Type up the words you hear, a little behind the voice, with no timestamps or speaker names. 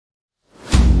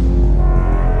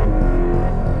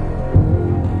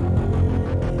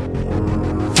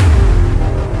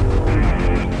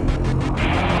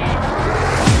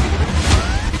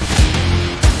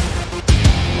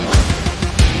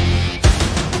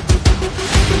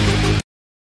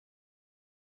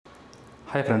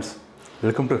Hi friends,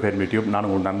 welcome to Fermi Tube. நான்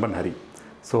உங்கள் நண்பன் ஹரி.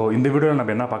 ஸோ இந்த வீடியோவில்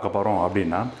நம்ம என்ன பார்க்க போகிறோம்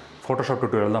அப்படின்னா ஃபோட்டோஷாப்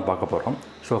டியூட்டோரியல் தான் பார்க்க போகிறோம்.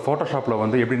 ஸோ ஃபோட்டோஷாப்பில்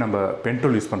வந்து எப்படி நம்ம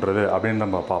பென்டூல் யூஸ் பண்ணுறது அப்படின்னு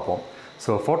நம்ம பார்ப்போம்.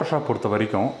 ஸோ ஃபோட்டோஷாப் பொறுத்த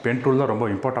வரைக்கும் பென்டூல் தான் ரொம்ப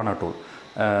இம்பார்ட்டண்டான டூல்.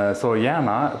 ஸோ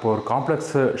ஏன்னா இப்போ ஒரு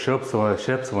காம்ப்ளெக்ஸ்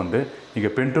ஷேப்ஸ் வந்து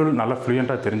நீங்கள் பென்டூல் நல்லா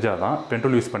ஃப்ளூயண்ட்டாக தெரிஞ்சால் தான்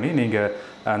பென்டூல் யூஸ் பண்ணி நீங்கள்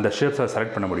அந்த ஷேப்ஸை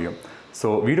செலக்ட் பண்ண முடியும். ஸோ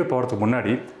வீடியோ போகிறதுக்கு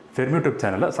முன்னாடி ஃபெர்மி டியூப்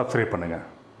சேனலை சப்ஸ்கிரைப் பண்ணுங்கள்.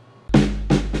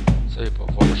 ஸோ இப்போ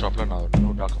ஃபோட்டோஷாப்பில் நான் ஒரு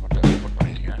நியூ டாக்குமெண்ட்டை ஓப்பன்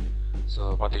பண்ணியிருக்கேன். ஸோ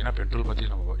பார்த்தீங்கன்னா பென்டூல் பற்றி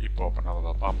நம்ம இப்போ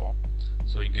நம்ம பார்ப்போம்.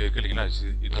 ஸோ இங்கே இருக்கு இல்லைங்களா,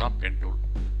 இதுதான் பென்டூல்.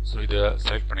 ஸோ இதை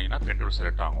செலக்ட் பண்ணிங்கன்னா பென்டூல்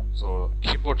செலக்ட் ஆகும். ஸோ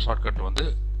கீபோர்ட் ஷார்ட்கட் வந்து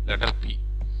லெட்டர் பி,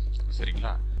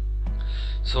 சரிங்களா.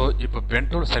 ஸோ இப்போ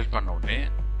பென்டூல் செலக்ட் பண்ண உடனே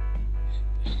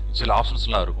சில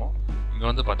ஆப்ஷன்ஸ்லாம் இருக்கும். இங்கே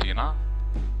வந்து பார்த்தீங்கன்னா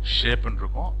ஷேப்புன்னு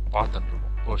இருக்கும், பாத்துன்னு இருக்கும்.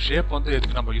 இப்போ ஷேப் வந்து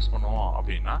எதுக்கு நம்ம யூஸ் பண்ணுவோம்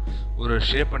அப்படின்னா, ஒரு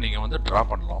ஷேப்பை நீங்கள் வந்து ட்ரா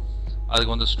பண்ணலாம்.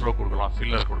 அதுக்கு வந்து ஸ்ட்ரோக் கொடுக்கலாம்,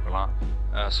 ஃபில்லர் கொடுக்கலாம்,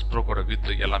 ஸ்ட்ரோக்கோட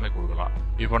வித்து எல்லாமே கொடுக்கலாம்.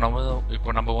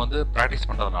 இப்போ நம்ம வந்து ப்ராக்டிஸ்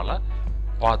பண்ணுறதுனால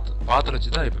பாத்தில்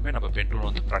வச்சு தான் எப்பவுமே நம்ம பென்டூல்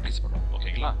வந்து ப்ராக்டிஸ் பண்ணுவோம்,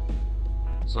 ஓகேங்களா.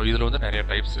 ஸோ இதில் வந்து நிறைய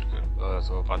டைப்ஸ் இருக்குது.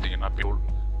 ஸோ பார்த்தீங்கன்னா pen tool,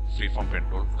 free form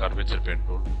pen tool, curvature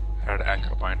pen tool, head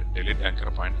anchor point, delete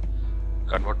anchor point,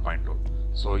 convert point tool.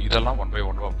 So இதெல்லாம் ஒன் பை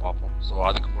ஒன்வாக பார்ப்போம். ஸோ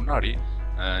அதுக்கு முன்னாடி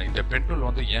இந்த பென்டூல்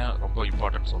வந்து ஏன் ரொம்ப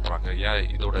இம்பார்ட்டன்ட் சொல்கிறாங்க, ஏன்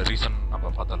இதோட ரீசன் நம்ம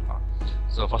பார்த்துடலாம்.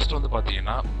 ஸோ ஃபஸ்ட்டு வந்து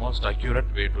பார்த்தீங்கன்னா most accurate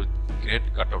way to create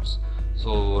cutouts. So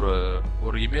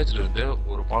ஒரு இமேஜ்லேருந்து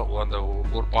அந்த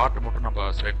ஒரு பார்ட்டு மட்டும் நம்ம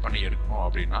செலக்ட் பண்ணி எடுக்கணும்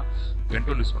அப்படின்னா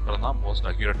பென்டூல் யூஸ் பண்ணுறது தான் மோஸ்ட்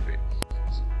அக்யூரேட் வே.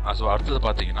 ஸோ அடுத்தது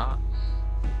பார்த்தீங்கன்னா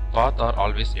பாத் ஆர்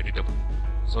ஆல்வேஸ் எடிட்டபிள்.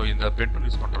 ஸோ இந்த பென்டூல்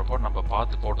யூஸ் பண்ணுறப்போ நம்ம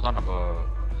பார்த்து போட்டு தான் நம்ம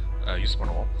யூஸ்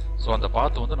பண்ணுவோம். ஸோ அந்த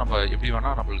பாத்து வந்து நம்ம எப்படி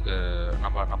வேணால் நம்மளுக்கு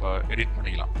நம்ம எடிட்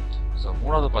பண்ணிக்கலாம். ஸோ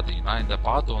மூணாவது பார்த்தீங்கன்னா இந்த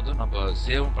பாத்து வந்து நம்ம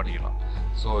சேவும் பண்ணிக்கலாம்.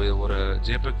 ஸோ இது ஒரு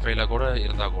ஜேபிக் ஃபைலாக கூட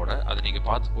இருந்தால் கூட அதை நீங்கள்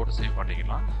பார்த்து போட்டு சேவ்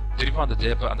பண்ணிக்கலாம். திரும்ப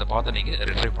அந்த பாத்தை நீங்கள்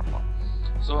ரிட்ரைவ் பண்ணலாம்.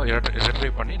 ஸோ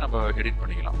ரிட்ரைவ் பண்ணி நம்ம எடிட்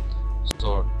பண்ணிக்கலாம். ஸோ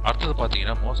அடுத்தது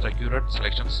பார்த்தீங்கன்னா most accurate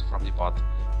selections from the பாத்.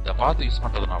 இந்த பாத்து யூஸ்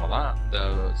பண்ணுறதுனால தான் இந்த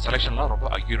செலெக்ஷன்லாம் ரொம்ப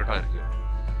அக்யூரேட்டாக இருக்குது.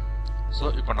 ஸோ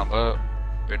இப்போ நம்ம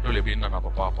பென்டூல் எப்படின்னு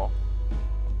நம்ம பார்ப்போம்.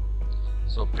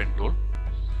 ஸோ பென்டூல்,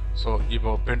 ஸோ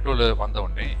இப்போ பென்டூல் வந்த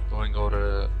உடனே இப்போ இங்கே ஒரு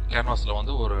கேன்வாஸில்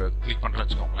வந்து ஒரு கிளிக் பண்ணுறேன்னு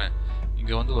வச்சுக்கோங்களேன்.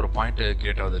 இங்கே வந்து ஒரு பாயிண்ட்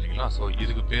கிரியேட் ஆகுது இல்லைங்களா. ஸோ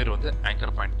இதுக்கு பேர் வந்து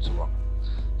ஆங்கர் பாயிண்ட் சொல்லுவாங்க.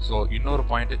 ஸோ இன்னொரு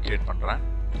பாயிண்ட் கிரியேட் பண்ணுறேன்,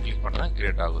 கிளிக் பண்ணுறேன்,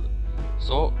 கிரியேட் ஆகுது.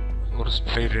 ஸோ ஒரு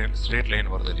ஸ்ட்ரெயிட்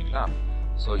லைன் வருது இல்லைங்களா.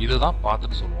 ஸோ இதுதான்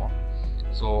பாத்துன்னு சொல்லுவோம்.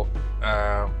 ஸோ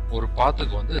ஒரு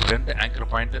பாத்துக்கு வந்து 2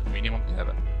 ஆங்கர் பாயிண்ட் மினிமம்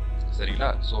தேவை,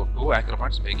 சரிங்களா. So 2 anchor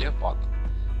points make a path.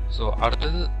 So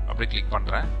அடுத்தது அப்படியே கிளிக்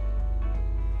பண்ணுறேன்.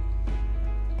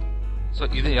 ஸோ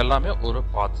இது எல்லாமே ஒரு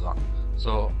பாத் தான்.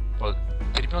 ஸோ இப்போ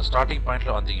திருப்பியும் ஸ்டார்டிங்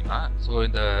பாயிண்டில் வந்தீங்கன்னா, ஸோ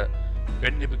இந்த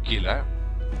பென் நிப்பு கீழே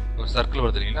ஒரு சர்க்கிள்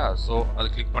வருது இல்லைங்களா. ஸோ அது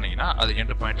கிளிக் பண்ணிங்கன்னா அது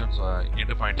எண்டு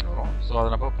பாயிண்ட்னு வரும். ஸோ அதை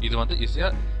நம்ம இது வந்து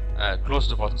ஈஸியாக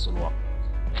க்ளோஸ்டு பாத்னு சொல்லுவோம்,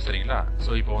 சரிங்களா.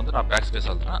 ஸோ இப்போ வந்து நான் பேக் ஸ்பேஸ்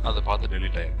ஆகுதுன்னா அதை பார்த்து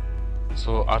டெலிட் ஆயிடும்.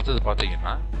 ஸோ அடுத்தது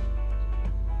பார்த்தீங்கன்னா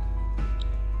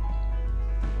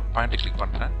பாயிண்ட்டை கிளிக்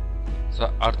பண்ணுறேன். ஸோ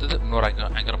அடுத்தது இன்னொரு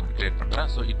ஆங்கர் பாயிண்ட் கிரியேட் பண்ணுறேன்.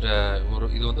 ஸோ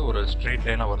இது வந்து ஒரு ஸ்ட்ரெயிட்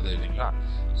லைனாக வருது இல்லைங்களா.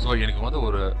 ஸோ எனக்கு வந்து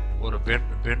ஒரு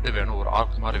பெண்டு வேணும், ஒரு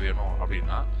ஆர்க் மாதிரி வேணும்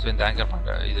அப்படின்னா ஸோ இந்த ஆங்கர்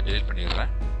பாயிண்ட்டை இதை டெலிட்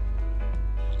பண்ணிடுறேன்.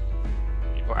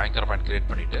 இப்போ ஆங்கர் பாயிண்ட் கிரியேட்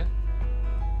பண்ணிவிட்டு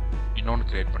இன்னொன்று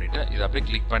கிரியேட் பண்ணிவிட்டு இதை அப்படியே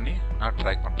கிளிக் பண்ணி நான்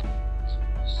ட்ராக் பண்ணுறேன்.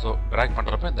 ஸோ ட்ராக்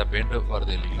பண்ணுறப்ப இந்த பெண்டு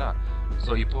வருது இல்லைங்களா.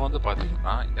 ஸோ இப்போ வந்து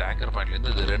பார்த்தீங்கன்னா இந்த ஆங்கர்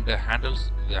பாயிண்ட்லேருந்து இது 2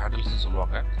 ஹேண்டில்ஸ்னு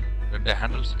சொல்லுவாங்க, 2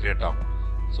 ஹேண்டில்ஸ் கிரியேட் ஆகும்.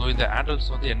 ஸோ இந்த ஹேண்டில்ஸ்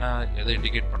வந்து எதை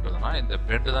இண்டிகேட் பண்ணுறதுன்னா இந்த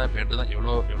பெண்டு தான்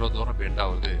எவ்வளோ தூரம் பெண்ட்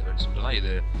ஆகுது அப்படின்னு சொல்லிட்டு தான்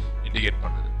இது இண்டிகேட்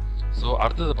பண்ணுது. ஸோ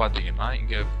அடுத்தது பார்த்தீங்கன்னா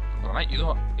இங்கே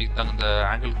இதுவும் தகுந்த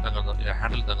ஹேண்டில்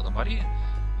தகுந்த மாதிரி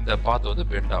இந்த பாத்து வந்து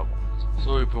பெண்ட் ஆகும்.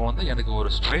 ஸோ இப்போ வந்து எனக்கு ஒரு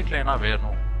ஸ்ட்ரெயிட் லைனாக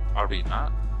வேணும் அப்படின்னா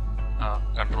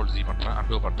கண்ட்ரோல் Z பண்ணுறேன்,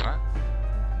 அன்டூ பண்ணுறேன்.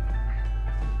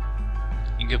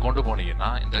 இங்கே கொண்டு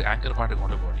போனீங்கன்னா இந்த ஆங்கர் பாயிண்ட்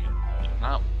கொண்டு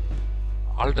போனீங்கன்னா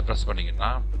ஆல்ட்டை ப்ரெஸ்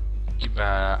பண்ணிங்கன்னா இப்போ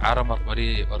ஆரோ மார்க் மாதிரி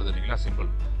வருது இல்லைங்களா சிம்பிள்.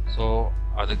 ஸோ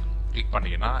அது கிளிக்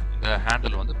பண்ணிங்கன்னா இந்த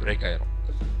ஹேண்டில் வந்து பிரேக் ஆயிரும்.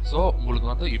 ஸோ உங்களுக்கு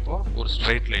வந்து இப்போ ஒரு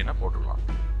ஸ்ட்ரெயிட் லைனை போட்டுக்கலாம்,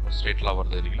 ஒரு ஸ்ட்ரெயிட்லாம்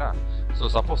வருது இல்லைங்களா. ஸோ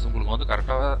சப்போஸ் உங்களுக்கு வந்து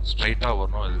கரெக்டாக ஸ்ட்ரெயிட்டாக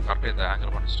வரணும், இது கரெக்டாக இந்த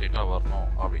ஆங்கர் பண்ணி ஸ்ட்ரெயிட்டாக வரணும்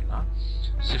அப்படின்னா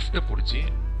ஷிஃப்ட்டை பிடிச்சி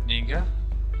நீங்கள்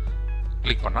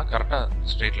கிளிக் பண்ணால் கரெக்டாக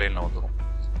ஸ்ட்ரெயிட் லைனில் வந்துடும்,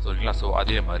 சரிங்களா. ஸோ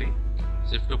அதே மாதிரி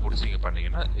ஷிஃப்ட்டை பிடிச்சி இங்கே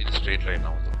பண்ணிங்கன்னா இது ஸ்ட்ரெயிட்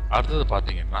லைனாக வந்துடும். அடுத்தது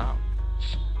பார்த்தீங்கன்னா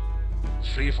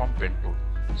free form pen tool.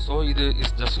 So இது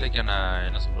இஸ் ஜஸ்ட் லைக்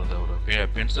என்ன சொல்கிறது, ஒரு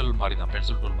பென்சில் மாதிரி தான்,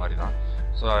 பென்சில் டூல் மாதிரி தான்.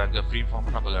 ஸோ அங்கே ஃப்ரீ ஃபார்ம்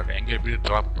நம்ம எங்கே எப்படி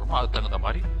ட்ரா பண்ணுறோமோ அதுக்கு தகுந்த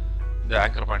மாதிரி இந்த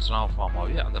ஆங்கர் பாயிண்ட்ஸ்லாம் ஃபார்ம்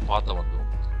ஆகி அந்த பாத்தை வந்துடும்,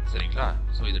 சரிங்களா.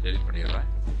 ஸோ இதை டெலிட் பண்ணிடுறேன்.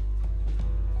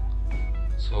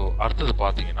 ஸோ அடுத்தது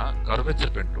பார்த்தீங்கன்னா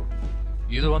கர்வேச்சர் பென் டூல்.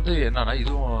 இது வந்து என்னன்னா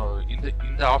இதுவும்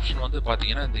இந்த ஆப்ஷன் வந்து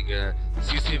பார்த்தீங்கன்னா இந்த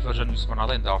சிசி வெர்ஷன் யூஸ்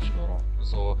பண்ணாதான் இந்த ஆப்ஷன் வரும்.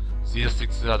 ஸோ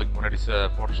CS6 அதுக்கு முன்னாடி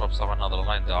ஃபோட்டோஷாப் 7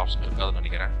 அதெல்லாம் இந்த ஆப்ஷன் இருக்காதுன்னு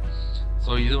நினைக்கிறேன்.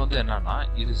 ஸோ இது வந்து என்னன்னா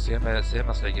இது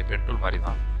சேமஸ் லைக் பென்டூல் மாதிரி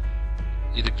தான்.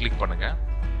 இது கிளிக் பண்ணுங்க,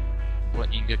 இப்போ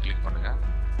இங்கே கிளிக் பண்ணுங்க.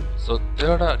 ஸோ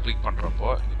தேர்டாக கிளிக் பண்ணுறப்போ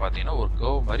இது பார்த்தீங்கன்னா ஒரு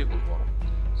கர்வ் மாதிரி உங்களுக்கு வரும்.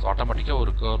 ஸோ ஆட்டோமேட்டிக்காக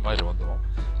ஒரு கர்வ் மாதிரி வந்துடும்.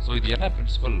 ஸோ இது என்ன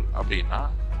பிரின்சிபல் அப்படின்னா,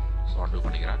 ஸோ அண்டு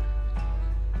பண்ணிக்கிறேன்.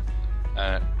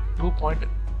 2 point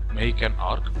make an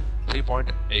arc, 3 point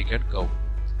make an curve.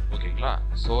 ஓகேங்களா?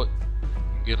 ஸோ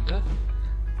இங்கிருந்து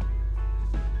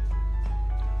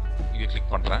இங்கே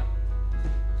கிளிக் பண்ணுறேன்.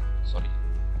 சாரி,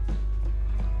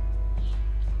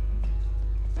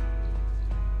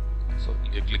 ஸோ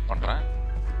இங்கே கிளிக் பண்ணுறேன்,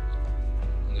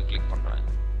 இங்கே கிளிக் பண்ணுறேன்.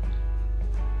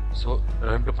 ஸோ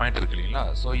 2 பாயிண்ட் இருக்கு இல்லைங்களா?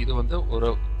 ஸோ இது வந்து ஒரு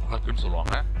ஆர்க்குன்னு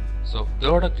சொல்லுவாங்க. ஸோ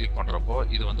தேர்டை கிளிக் பண்ணுறப்போ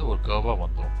இது வந்து ஒரு கர்வாக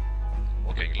வந்துடும்.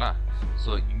 ஓகேங்களா?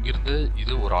 ஸோ இங்கிருந்து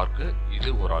இது ஒரு ஆர்க்கு, இது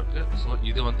ஒரு ஆர்க்கு. ஸோ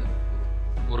இது வந்து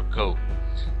ஒரு கர்வ்.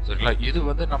 சரிங்களா? இது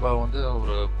வந்து நம்ம வந்து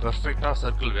ஒரு பெர்ஃபெக்டாக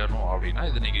சர்க்கிள் வேணும் அப்படின்னா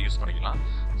இது நீங்கள் யூஸ் பண்ணிக்கலாம்.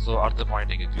 ஸோ அடுத்த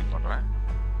பாயிண்ட் இங்கே கிளிக் பண்ணுறேன்.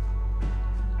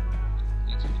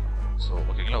 ஸோ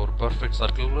ஓகேங்களா, ஒரு பெர்ஃபெக்ட்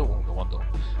சர்க்கிள் உங்களுக்கு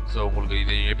வந்துடும். ஸோ உங்களுக்கு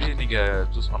இது எப்படி நீங்கள்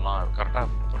சூஸ் பண்ணலாம், கரெக்டாக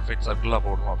பெர்ஃபெக்ட் சர்க்கிளாக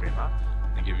போடணும் அப்படின்னா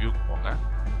நீங்கள் வியூக்கு போங்க,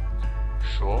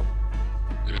 ஷோ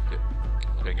கிரிட்டு.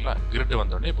 ஓகேங்களா? கிரிட்டு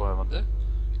வந்தோடனே இப்போ வந்து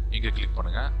இங்கே கிளிக்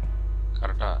பண்ணுங்கள்,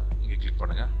 கரெக்டாக இங்கே கிளிக்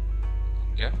பண்ணுங்கள்,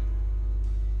 இங்கே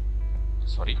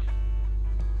சாரி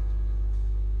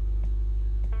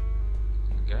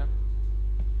இங்கே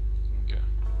இங்கே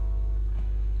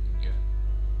இங்கே.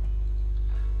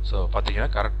 ஸோ பார்த்தீங்கன்னா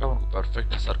கரெக்டாக உங்களுக்கு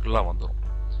பர்ஃபெக்ட் சர்க்கிளாக வந்துடும்.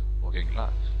 ஓகேங்களா?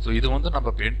 ஸோ இது வந்து நம்ம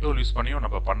பென்டூல் யூஸ் பண்ணியும்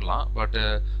நம்ம பண்ணலாம், பட்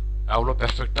அவ்வளோ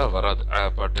பெர்ஃபெக்டாக வராது.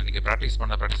 பட் நீங்கள் ப்ராக்டிஸ்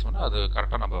பண்ண அது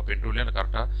கரெக்டாக நம்ம பென்டூல்லே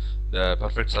கரெக்டாக இந்த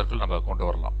பர்ஃபெக்ட் சர்க்கிள் நம்ம கொண்டு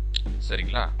வரலாம்.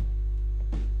 சரிங்களா?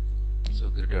 ஸோ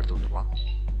கிரிட் எடுத்து விட்டுருலாம்.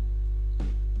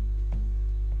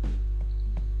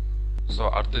 ஸோ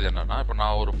அடுத்தது என்னன்னா, இப்போ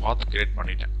நான் ஒரு பாத் கிரியேட்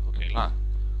பண்ணிட்டேன். ஓகேங்களா?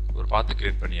 ஒரு பாத்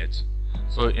கிரியேட் பண்ணியாச்சு.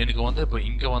 ஸோ எனக்கு வந்து இப்போ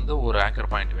இங்கே வந்து ஒரு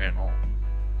ஆங்கர் பாயிண்ட் வேணும்.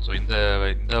 ஸோ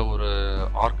இந்த ஒரு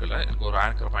ஆர்க்கில் எனக்கு ஒரு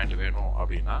ஆங்கர் பாயிண்ட் வேணும்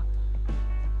அப்படின்னா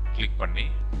கிளிக் பண்ணி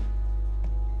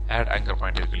ஆட் ஆங்கர்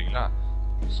பாயிண்ட் இருக்கு இல்லைங்களா?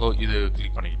 ஸோ இது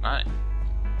கிளிக் பண்ணிங்கன்னா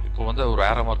இப்போ வந்து ஒரு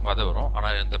ஏரோ மார்க் மாதிரி வரும்.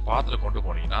 ஆனால் இந்த பாத்தில் கொண்டு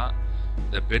போனீங்கன்னா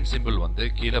இந்த பென் சிம்பிள் வந்து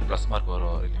கீழே ப்ளஸ் மார்க்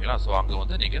வரும் இல்லைங்களா? ஸோ அங்கே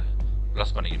வந்து நீங்கள்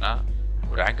ப்ளஸ் பண்ணிங்கன்னா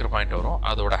ஒரு ஆங்கர் பாயிண்ட் வரும்,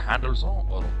 அதோட ஹேண்டில்ஸும்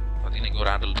வரும். பார்த்தீங்கன்னா இங்கே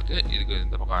ஒரு ஹேண்டில் இருக்குது, இதுக்கு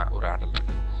இந்த பக்கம் ஒரு ஹேண்டில்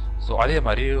இருக்குது. ஸோ அதே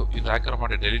மாதிரி இந்த ஆங்கர்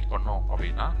பாயிண்ட்டை டெலிட் பண்ணோம்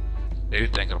அப்படின்னா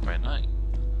டெலிட் ஆங்கர் பாயிண்ட்னா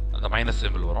அந்த மைனஸ்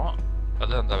சிம்பிள் வரும்,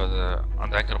 அது அந்த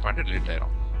ஆங்கர் பாயிண்ட்டு டெலிட்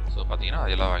ஆயிரும். ஸோ பார்த்தீங்கன்னா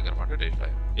எல்லா ஆங்கர் பாயிண்ட்டும் டெலிட்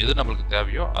ஆயிரும். எது நம்மளுக்கு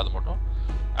தேவையோ அது மட்டும்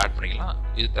ஆட் பண்ணிக்கலாம்,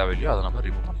 இது தேவையில்லையோ அதை நம்ம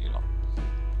ரிமூவ் பண்ணிக்கலாம்.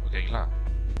 ஓகேங்களா?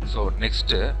 ஸோ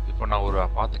நெக்ஸ்ட்டு இப்போ நான் ஒரு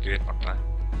பாத்து கிரியேட் பண்ணுறேன்.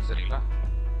 சரிங்களா?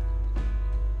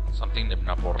 சம்திங்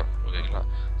நான் போடுறேன். ஓகேங்களா?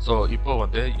 ஸோ இப்போ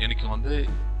வந்து எனக்கு வந்து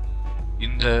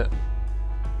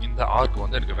இந்த ஆர்க்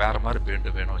வந்து எனக்கு வேறு மாதிரி பெயிண்ட்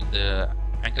வேணும். இந்த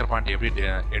ஆங்கர் பாயிண்ட் எப்படி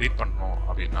எடிட் பண்ணணும்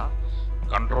அப்படின்னா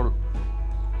கண்ட்ரோல்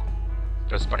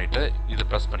ப்ரெஸ் பண்ணிவிட்டு இது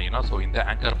ப்ரெஸ் பண்ணிங்கன்னா ஸோ இந்த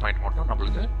ஆங்கர் பாயிண்ட் மட்டும்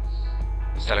நம்மளுக்கு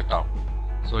செலக்ட் ஆகும்.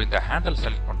 ஸோ இந்த ஹேண்டில்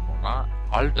செலக்ட் பண்ணணும்னா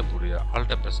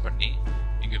ஆல்ட்டை ப்ரெஸ் பண்ணி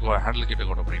இங்கே ஹேண்டில் கிட்ட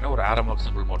கொண்டு போனீங்கன்னா ஒரு ஏரோ மார்க்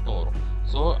சிம்பிள் மட்டும் வரும்.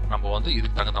 ஸோ நம்ம வந்து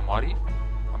இதுக்கு தகுந்த மாதிரி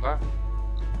நம்ம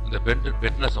இந்த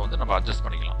பெட்னஸை வந்து நம்ம அட்ஜஸ்ட்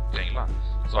பண்ணிக்கலாம். ஓகேங்களா?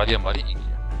 ஸோ அதே மாதிரி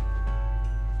இங்கே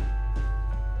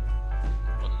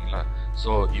ஓகேங்களா?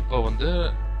 ஸோ இப்போ வந்து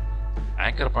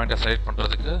ஆங்கர் பாயிண்ட்டை செலக்ட்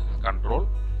பண்ணுறதுக்கு கண்ட்ரோல்,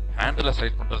 ஹேண்டிலை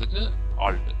செலக்ட் பண்ணுறதுக்கு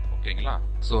ஆல்ட். ஓகேங்களா?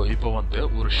 ஸோ இப்போ வந்து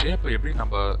ஒரு ஷேப்பை எப்படி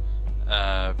நம்ம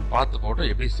பார்த்து போட்டு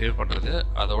எப்படி சேவ் பண்ணுறது,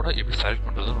 அதோட எப்படி செலக்ட்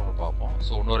பண்ணுறதுன்னு நம்ம பார்ப்போம்.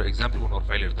 ஸோ இன்னொரு எக்ஸாம்பிள் இன்னொரு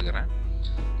ஃபைல் எடுத்துக்கிறேன்.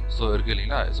 ஸோ இருக்குது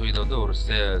இல்லைங்களா? ஸோ இது வந்து ஒரு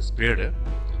ஸ்பேடு.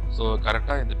 ஸோ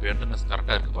கரெக்டாக இந்த பெண்டுனஸ்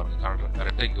கரெக்டாக இருக்குது பாருங்கள்.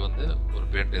 கரெக்டாக இங்கே வந்து ஒரு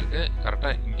பெண்டு இருக்குது,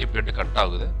 கரெக்டாக இங்கே பெண்டு கட்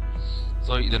ஆகுது.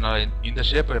 ஸோ இதை நான் இந்த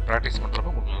ஷேப்பை ப்ராக்டிஸ்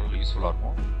பண்ணுறப்ப உங்களுக்கு நல்லா யூஸ்ஃபுல்லாக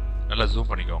இருக்கும். நல்லா ஜூம்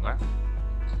பண்ணிக்கோங்க.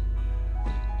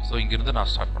 ஸோ இங்கேருந்து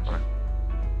நான் ஸ்டார்ட் பண்ணுறேன்.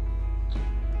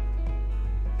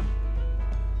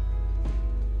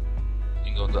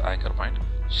 இங்கே வந்து ஆங்கர் பாயிண்ட்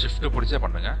ஷிஃப்ட் பிடிச்சே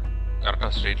பண்ணுங்க,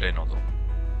 கரெக்டாக ஸ்ட்ரெயிட் லைன் வந்துடும்.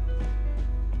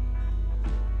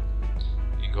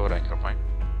 இங்கே ஒரு ஆங்கர் பாயிண்ட்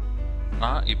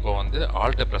நான் இப்போ வந்து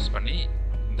ஆல்ட்டை ப்ரெஸ் பண்ணி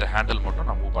இந்த ஹேண்டில் மட்டும்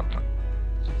நான் மூவ் பண்ணுறேன்.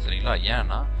 சரிங்களா?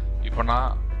 ஏன்னா இப்போ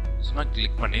நான் சும்மா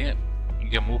கிளிக் பண்ணி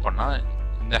இங்கே மூவ் பண்ணால்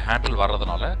இந்த ஹேண்டில்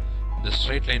வர்றதுனால இந்த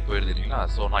ஸ்ட்ரெயிட் லைன் போயிடுது இல்லைங்களா?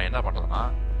 ஸோ நான் என்ன பண்ணுறேன்னா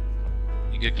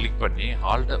இங்கே கிளிக் பண்ணி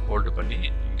ஆல்ட்டை ஹோல்டு பண்ணி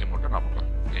இங்கே மட்டும் நான்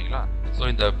பண்ணுறேன். ஓகேங்களா? ஸோ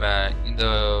இந்த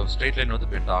ஸ்ட்ரெயிட் லைன்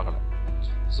வந்து பெண்ட் ஆகலை.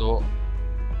 ஸோ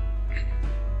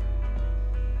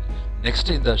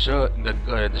நெக்ஸ்ட் இந்த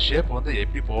ஷேப் வந்து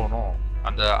எப்படி போகணும்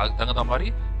அதுக்கு தகுந்த மாதிரி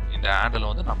இந்த ஹேண்டில்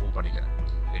வந்து நான் மூவ் பண்ணிக்கிறேன்.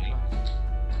 ஓகேங்களா?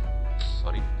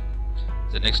 சாரி.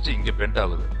 நெக்ஸ்ட் இங்கே பெண்ட்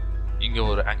ஆகுது. இங்கே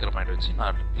ஒரு ஆங்கர் பாயிண்ட் வச்சு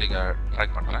நான்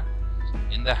ட்ராக் பண்ணுறேன்.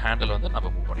 இந்த ஹேண்டில் வந்து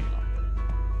நம்ம மூவ் பண்ணிக்கலாம்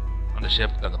அந்த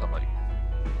ஷேப்புக்கு தகுந்த மாதிரி.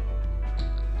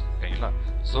 ஓகேங்களா?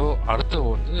 ஸோ அடுத்து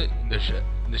வந்து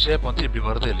இந்த ஷேப் வந்து இப்படி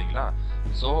வருது இல்லைங்களா?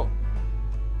 ஸோ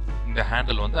இந்த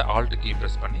ஹேண்டில் வந்து ஆல்ட் கீ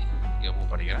ப்ரெஸ் பண்ணி இங்கே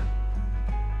மூவ் பண்ணிக்கிறேன்.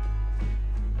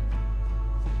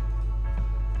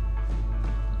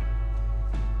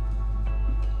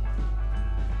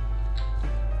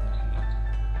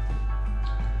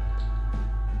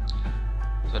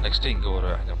 ஸோ நெக்ஸ்ட் இங்கே ஒரு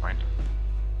ஆங்கர் பாயிண்ட்.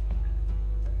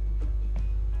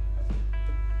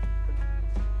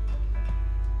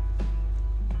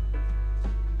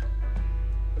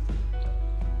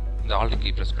 இந்த ஆல்ட் கீ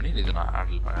ப்ரெஸ் பண்ணி இது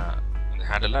நான் இந்த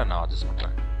ஹேண்டில் நான் அட்ஜஸ்ட்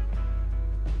பண்ணுறேன்.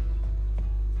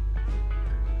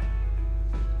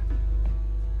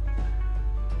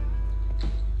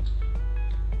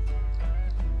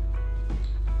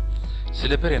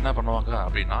 சில பேர் என்ன பண்ணுவாங்க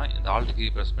அப்படின்னா இந்த ஆல்ட் கீ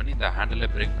ப்ரெஸ் பண்ணி இந்த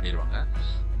ஹேண்டில் பிரேக் பண்ணிடுவாங்க.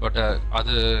 பட்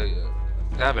அது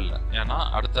தேவையில்லை. ஏன்னா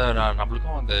அடுத்த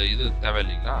நம்மளுக்கும் அந்த இது தேவை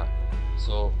இல்லைங்களா?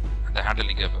 ஸோ அந்த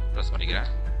ஹேண்டில் இங்கே ப்ரெஸ் பண்ணிக்கிறேன்.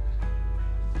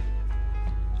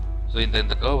 ஸோ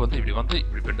இந்த கர்வ் வந்து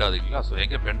இப்படி பெண்ட் ஆகுது இல்லைங்களா? ஸோ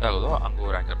எங்கே பெண்ட் ஆகுதோ அங்கே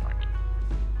ஒரு ஆங்கர் பாயிண்ட்.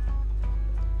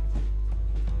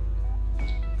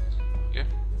 ஓகே.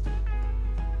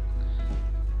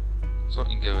 ஸோ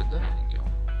இங்கே வந்து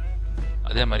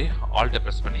அதே மாதிரி ஆல்ட்டை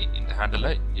ப்ரெஸ் பண்ணி இந்த ஹேண்டில்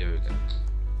இங்கே வைக்கிறேன்.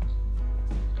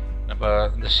 நம்ம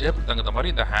இந்த ஷேப் தகுந்த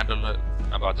மாதிரி இந்த ஹேண்டில்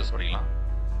நம்ம அட்ஜஸ்ட் பண்ணிக்கலாம்.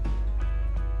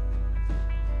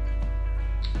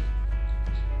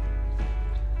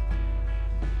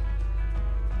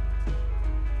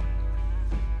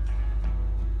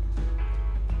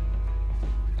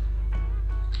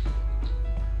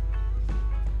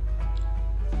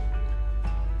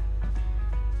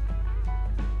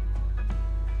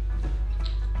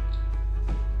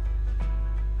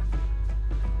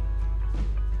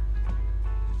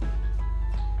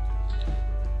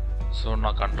 ஸோ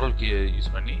நான் கண்ட்ரோல் கீயை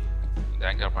யூஸ் பண்ணி இந்த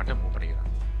ஆங்கர் பாயிண்ட்டை மூவ் பண்ணிக்கிறேன்.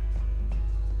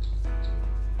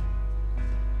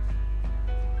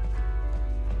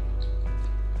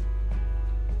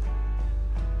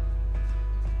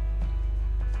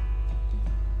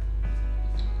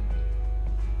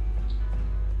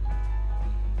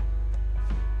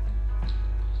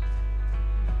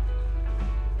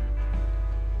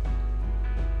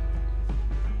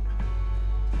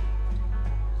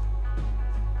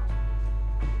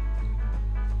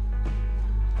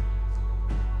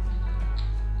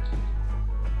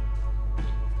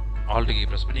 ஆல்ட் கீ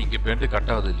ப்ரெஸ் பண்ணி இங்கே பெண்டு கட்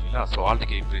ஆகுது இல்லைங்களா? ஸோ ஆல்ட்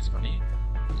கீ ப்ரெஸ் பண்ணி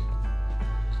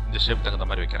இந்த ஷேப் தகுந்த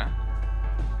மாதிரி வைக்கிறேன்.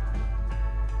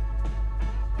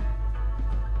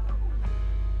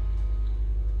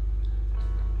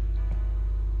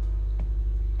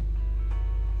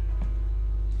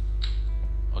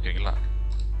 ஓகேங்களா?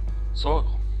 ஸோ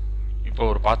இப்போ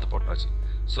ஒரு பாத்து போட்டாச்சு.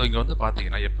 ஸோ இங்கே வந்து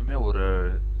பார்த்தீங்கன்னா எப்பவுமே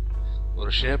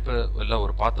ஒரு ஷேப்பு இல்லை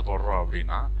ஒரு பாத்து போடுறோம்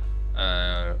அப்படின்னா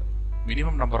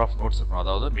மினிமம் நம்பர் ஆஃப் நோட்ஸ் இருக்கணும்.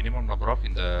 அதாவது மினிமம் நம்பர் ஆஃப்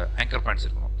இந்த ஆங்கர் பாயிண்ட்ஸ்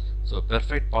இருக்கணும். ஸோ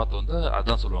பெர்ஃபெக்ட் பாத் வந்து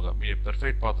அதுதான் சொல்லுவாங்க.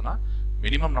 பெர்ஃபெக்ட் பாத்னா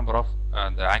மினிமம் நம்பர் ஆஃப்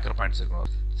அந்த ஆங்கர் பாயிண்ட்ஸ் இருக்கணும்.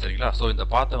 சரிங்களா? ஸோ இந்த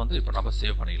பாத்தை வந்து இப்போ நம்ம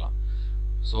சேவ் பண்ணிக்கலாம்.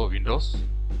 ஸோ விண்டோஸ்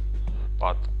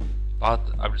பாத்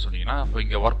அப்படின்னு சொன்னீங்கன்னா இப்போ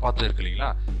இங்கே ஒர்க் பாத்து இருக்கு இல்லைங்களா?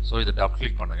 ஸோ இதை டபுள்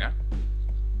கிளிக் பண்ணுங்க.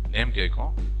 நேம்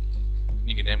கேட்கும்,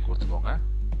 நீங்கள் நேம் கொடுத்துக்கோங்க.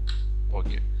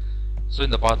 ஓகே. ஸோ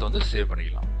இந்த பாத்தை வந்து சேவ்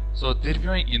பண்ணிக்கலாம். ஸோ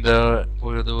திருப்பியும் இது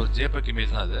ஒரு ஜேபக்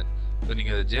இமேஜ் தான். அது இப்போ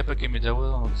நீங்கள் ஜேபக்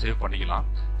இமேஜாகவும் சேவ் பண்ணிக்கலாம்.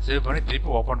 சேவ் பண்ணி திருப்பி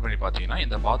ஓப்பன் பண்ணி பார்த்தீங்கன்னா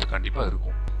இந்த பாத்து கண்டிப்பாக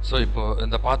இருக்கும். ஸோ இப்போ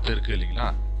இந்த பாத்து இருக்குது இல்லைங்களா?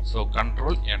 ஸோ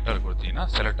கண்ட்ரோல் என்டர் கொடுத்தீங்கன்னா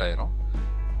செலக்ட் ஆயிரும்.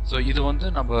 ஸோ இது வந்து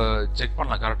நம்ம செக்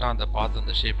பண்ணலாம் கரெக்டாக அந்த பாத்து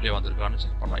அந்த ஷேப்லேயே வந்திருக்கான்னு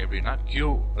செக் பண்ணலாம். எப்படின்னா கியூ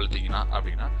அழுத்திங்கன்னா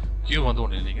அப்படின்னா கியூ வந்து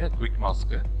ஒன்று இல்லைங்க குவிக்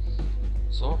மாஸ்க்கு.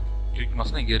 ஸோ குவிக்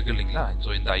மாஸ்க்னா இங்கே இருக்குது இல்லைங்களா?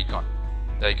 ஸோ இந்த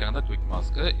ஐக்கான் தான் குவிக்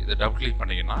மாஸ்க்கு. இதை டபுள் கிளிக்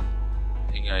பண்ணிங்கன்னா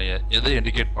நீங்கள் எதை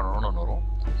இண்டிகேட் பண்ணணும்னு வரும்.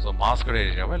 ஸோ மாஸ்கட்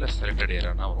ஏரியாவா இல்லை செலக்டட்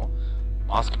ஏரியானா வரும்.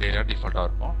 மாஸ்கட் ஏரியா டிஃபால்ட்டாக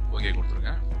இருக்கும். ஓகே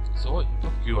கொடுத்துருங்க. ஸோ இப்போ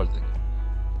கியூ அழுத்துங்க.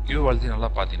 கியூ அழுத்தி நல்லா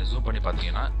பார்த்தீங்கன்னா ஜூம் பண்ணி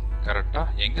பார்த்தீங்கன்னா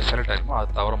கரெக்டாக எங்கே செலக்ட் ஆகிருக்குமோ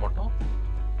அது தவிர மட்டும்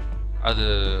அது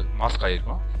மாஸ்க்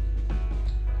ஆகிருக்கும்.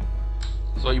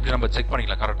 ஸோ இப்படி நம்ம செக்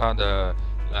பண்ணிக்கலாம் கரெக்டாக அந்த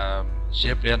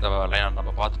ஷேப்லேயே அந்த லைன்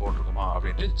நம்ம பார்த்து போட்டிருக்கோமா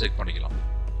அப்படின்ட்டு செக் பண்ணிக்கலாம்.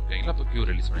 ஓகேங்களா? இப்போ கியூ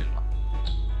ரிலீஸ் பண்ணிடலாம்.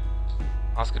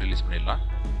 மாஸ்க் ரிலீஸ் பண்ணிடலாம்.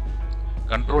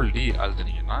 கண்ட்ரோல் டி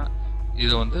அழுத்துனீங்கன்னா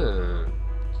இது வந்து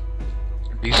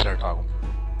டீசெலக்ட் ஆகும்.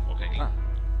 ஓகேங்களா?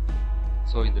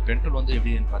 ஸோ இந்த பென்டூல் வந்து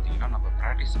எப்படின்னு பார்த்தீங்கன்னா நம்ம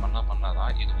ப்ராக்டிஸ் பண்ணால்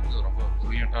தான் இது வந்து ரொம்ப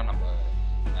ஃப்ளூயண்ட்டாக நம்ம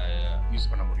யூஸ்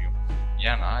பண்ண முடியும்.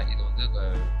 ஏன்னா இது வந்து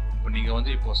இப்போ நீங்கள்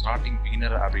வந்து இப்போ ஸ்டார்டிங்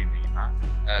பிகினர் அப்படின்னீங்கன்னா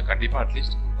கண்டிப்பாக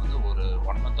அட்லீஸ்ட் உங்களுக்கு வந்து ஒரு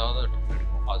 1 மந்தாவது டைம்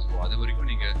எடுக்கும். அது வரைக்கும்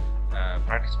நீங்கள்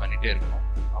ப்ராக்டிஸ் பண்ணிகிட்டே இருக்கணும்.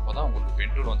 அப்போ தான் உங்களுக்கு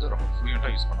பென்டூல் வந்து ரொம்ப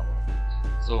ஃப்ளூயண்ட்டாக யூஸ் பண்ண முடியும்.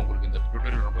 ஸோ உங்களுக்கு இந்த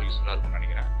ட்யூட்டோரியல் ரொம்ப யூஸ்ஃபுல்லாக இருக்கும்னு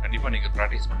நினைக்கிறேன். கண்டிப்பாக நீங்கள்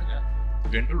ப்ராக்டிஸ் பண்ணுங்கள்.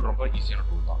 பென்டூல் ரொம்ப ஈஸியான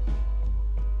டூல் தான்.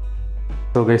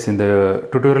 ஸோ கைஸ், இந்த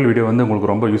டுட்டோரியல் வீடியோ வந்து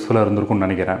உங்களுக்கு ரொம்ப யூஸ்ஃபுல்லாக இருந்திருக்கும்னு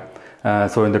நினைக்கிறேன்.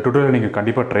 ஸோ இந்த டுட்டோரியல் நீங்கள்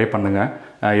கண்டிப்பாக ட்ரை பண்ணுங்கள்.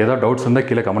 ஏதாவது டவுட்ஸ் இருந்தால்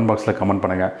கீழே கமெண்ட் பாக்ஸில் கமெண்ட்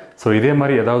பண்ணுங்கள். ஸோ இதே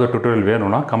மாதிரி ஏதாவது டுட்டோரியல்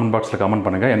வேணும்னா கமெண்ட் பாக்ஸில் கமெண்ட்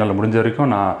பண்ணுங்கள். என்னால் முடிஞ்ச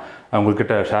வரைக்கும் நான்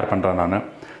உங்கள்கிட்ட ஷேர் பண்ணுறேன் நான்.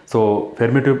 ஸோ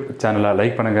ஃபெர்மி டியூப் சேனலை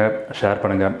லைக் பண்ணுங்கள், ஷேர்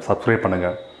பண்ணுங்கள், சப்ஸ்கிரைப்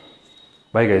பண்ணுங்கள்.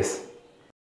 Bye guys.